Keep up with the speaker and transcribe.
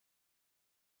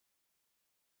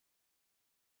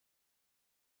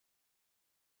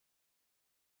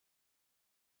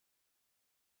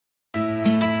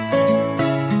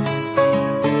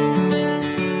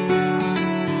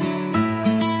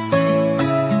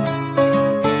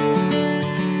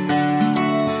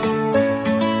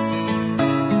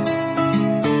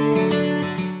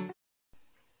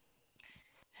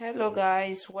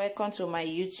guys, welcome to my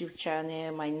YouTube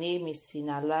channel. My name is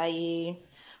Tinalayi.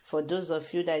 For those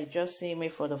of you that just see me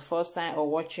for the first time or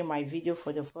watching my video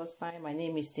for the first time, my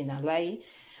name is Tinalayi.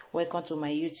 Welcome to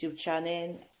my YouTube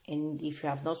channel, and if you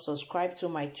have not subscribed to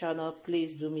my channel,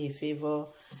 please do me a favor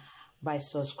by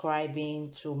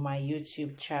subscribing to my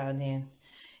YouTube channel.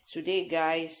 Today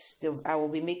guys, I will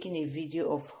be making a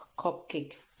video of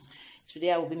cupcake.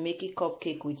 Today I will be making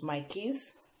cupcake with my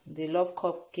kids. They love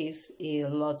cupcakes a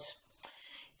lot,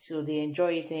 so they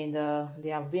enjoy it, and they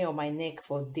have been on my neck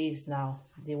for days now.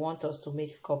 They want us to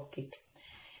make cupcake.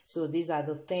 So these are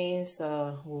the things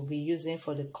we'll be using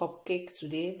for the cupcake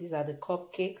today. These are the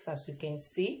cupcakes, as you can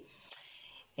see.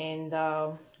 And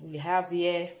we have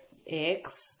here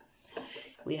eggs.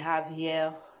 We have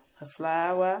here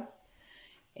flour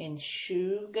and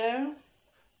sugar.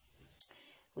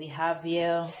 We have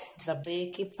here the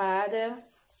baking powder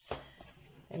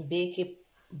and baking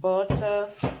butter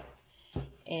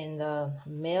and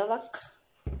milk.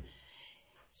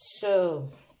 So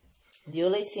the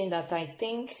only thing that I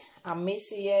think I'm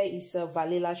missing here is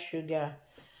vanilla sugar.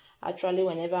 Actually,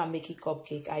 whenever I make a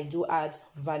cupcake, I do add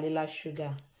vanilla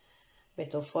sugar,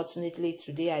 but unfortunately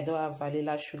today I don't have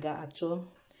vanilla sugar at home.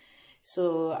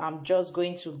 So I'm just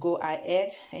going to go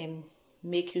ahead and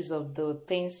make use of the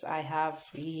things I have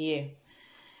here.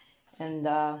 And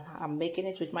I'm making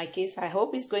it with my kids. I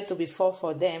hope it's going to be fun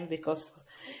for them because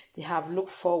they have looked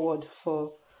forward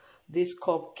for this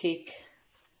cupcake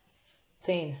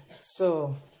thing.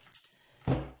 So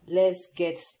let's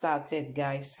get started,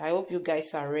 guys. I hope you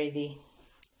guys are ready.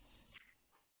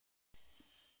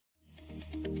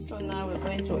 So now we're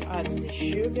going to add the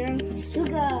sugar.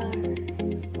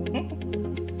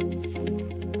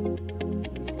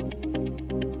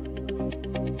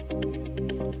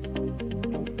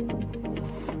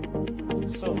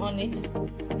 So on it.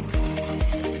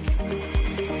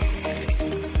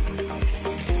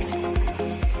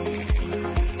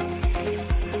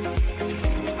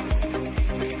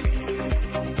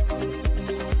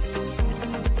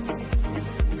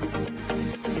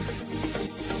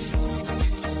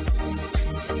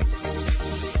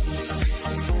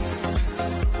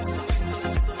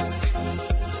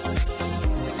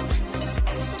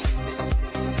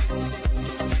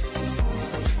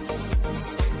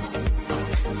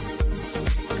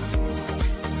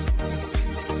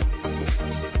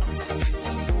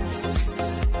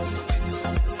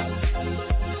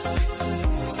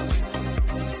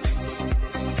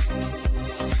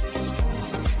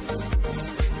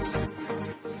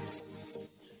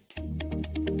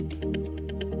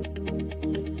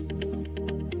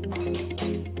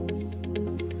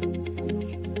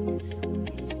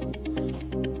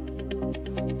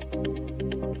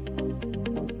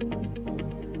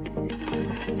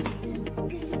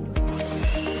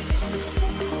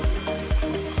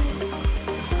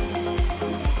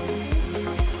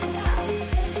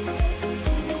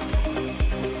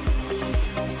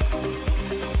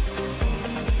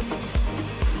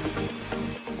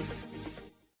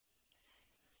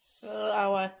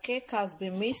 Our cake has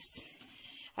been mixed.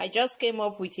 I just came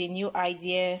up with a new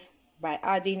idea by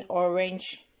adding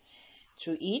orange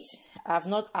to it. I've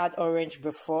not had orange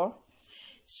before,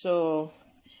 so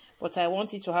but I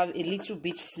want it to have a little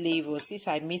bit flavor. Since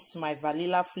I missed my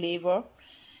vanilla flavor,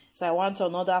 so I want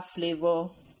another flavor.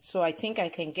 So I think I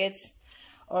can get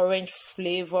orange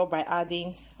flavor by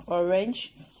adding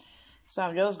orange. So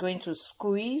I'm just going to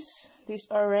squeeze this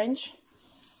orange,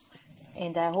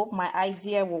 and I hope my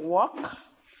idea will work,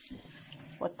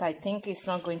 but I think it's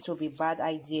not going to be a bad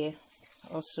idea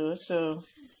also. So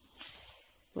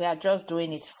we are just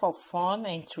doing it for fun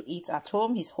and to eat at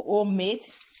home. It's homemade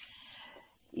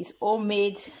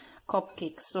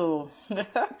cupcake, so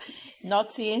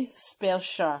nothing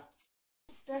special.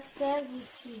 That's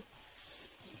everything.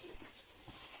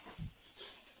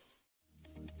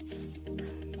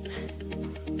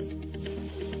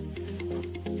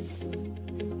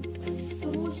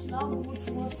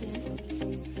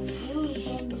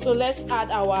 So let's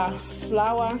add our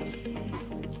flour.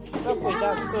 Stop with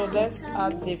that. So let's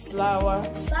add the flour.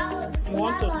 You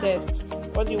want to test?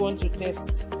 What do you want to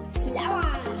test? Flour.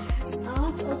 I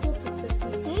want also to test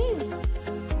it.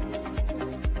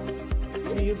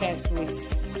 So you guys wait.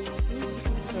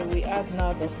 So we add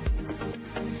now the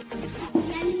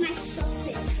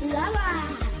flour.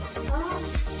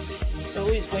 So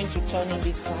who is going to turn it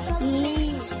this time?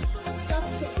 Me.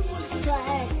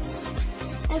 First.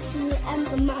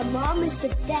 And my mom is the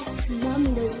best mom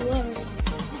in the world.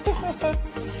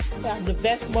 Yeah, the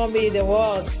best mommy in the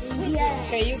world. Yes.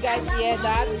 Can you guys hear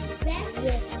that? Best,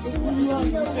 yes. The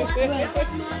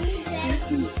best mommy.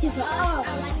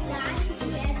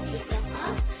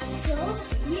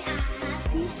 We are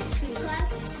happy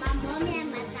because my mommy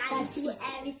and my dad do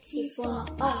everything for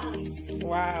us.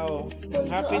 Wow. So I'm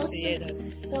happy to hear that.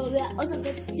 So we are also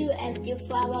going to do everything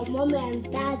for our mommy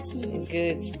and daddy.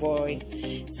 Good boy.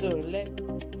 So let's.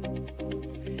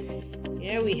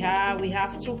 Here we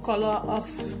have two color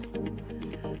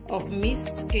of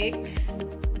mist cake.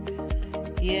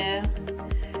 Yeah,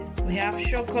 we have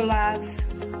chocolate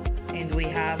and we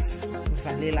have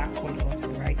vanilla color,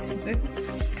 right?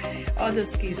 All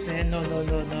those kids say no.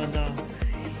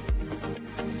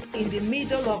 In the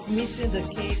middle of mixing the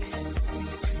cake,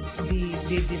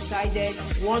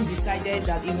 one decided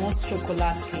that he wants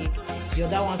chocolate cake. The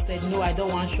other one said, no, I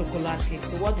don't want chocolate cake.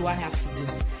 So what do I have to do?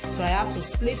 So I have to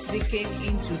split the cake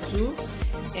into two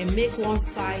and make one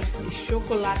side a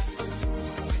chocolate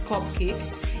cupcake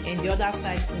and the other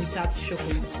side without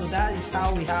chocolate. So that is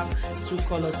how we have two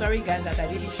colors. Sorry guys that I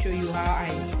didn't show you how I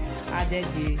added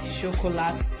the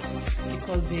chocolate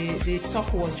because the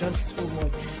talk was just too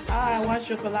much. I want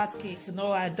chocolate cake.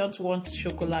 No, I don't want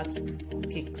chocolate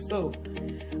cake. So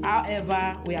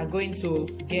however, we are going to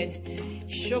get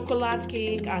chocolate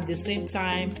cake at the same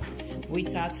time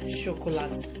without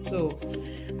chocolate. So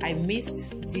I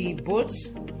mixed the both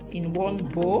in one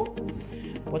bowl,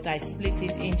 but I split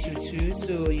it into two.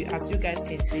 So as you guys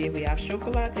can see, we have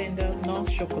chocolate and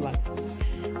non-chocolate.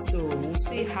 So we'll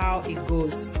see how it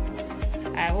goes.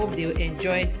 I hope they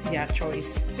enjoyed their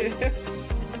choice.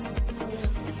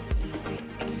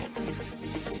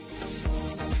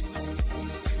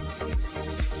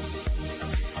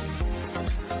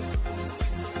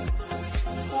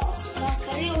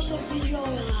 Can you also feel your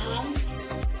hand?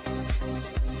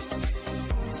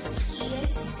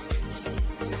 Yes.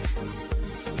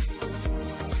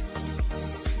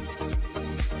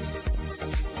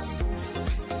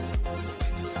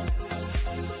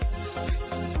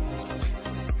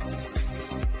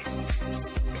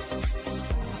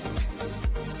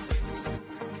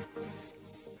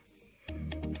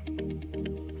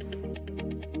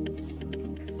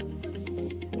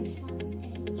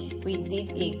 We did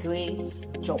a great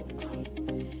job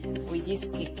with this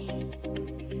cake.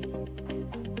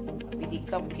 With the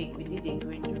cupcake, we did a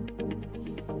great job.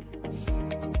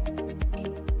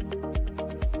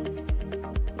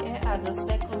 Here are the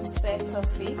second set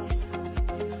of it,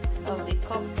 of the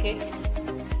cupcake.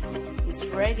 It's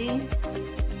ready.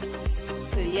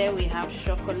 So here we have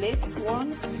chocolate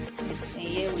one, and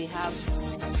here we have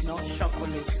no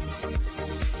chocolate.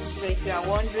 So if you are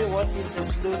wondering what is the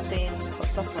blue thing on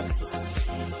top of it,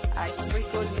 I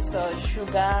sprinkled this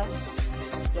sugar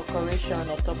decoration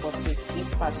on top of it.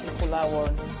 This particular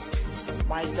one,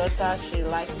 my daughter, she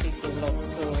likes it a lot,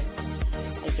 so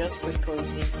I just sprinkle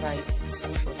it inside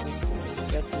of it.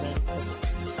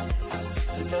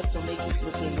 So just to make it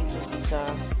look a little bit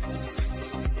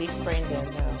different and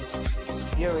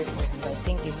beautiful. I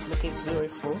think it's looking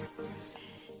beautiful.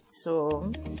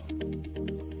 So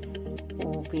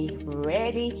we'll be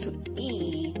ready to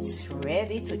eat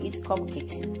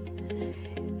cupcake.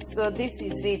 So this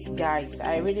is it, guys.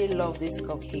 I really love this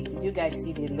cupcake. Did you guys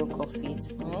see the look of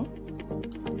it?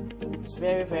 It's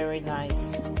very, very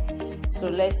nice. So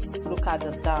let's look at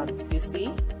the down. You see,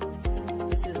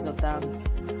 this is the down.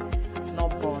 It's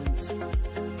not burnt.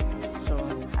 So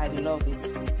I love it.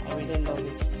 I really love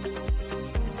it.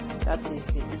 That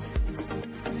is it.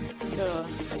 So I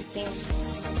think,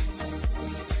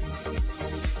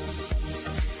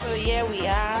 so here we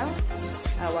are.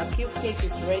 Our cupcake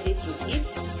is ready to eat.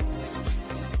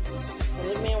 So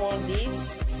let me want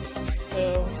this.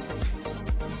 So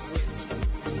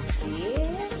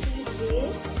this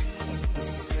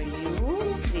is for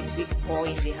you, the big boy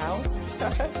in the house.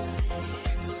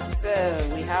 So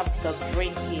we have the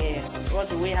drink here. What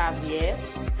do we have here?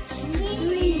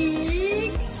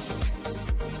 Drink.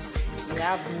 We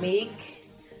have milk,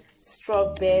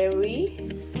 strawberry,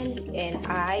 and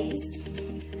ice,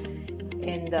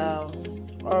 and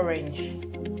orange.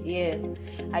 Yeah,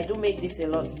 I do make this a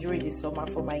lot during the summer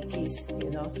for my kids, you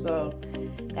know. So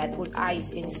I put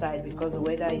ice inside because the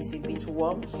weather is a bit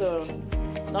warm. So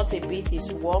not a bit,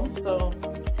 is warm. So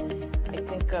I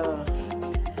think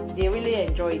they really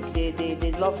enjoy it.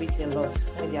 They love it a lot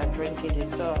when they are drinking it.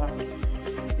 So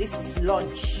this is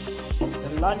lunch,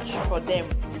 the lunch for them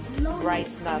right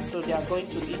now. So they are going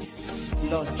to eat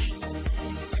lunch.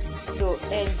 So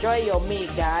enjoy your meal,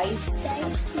 guys.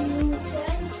 Thank you.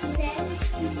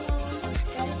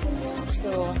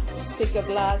 So take a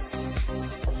glass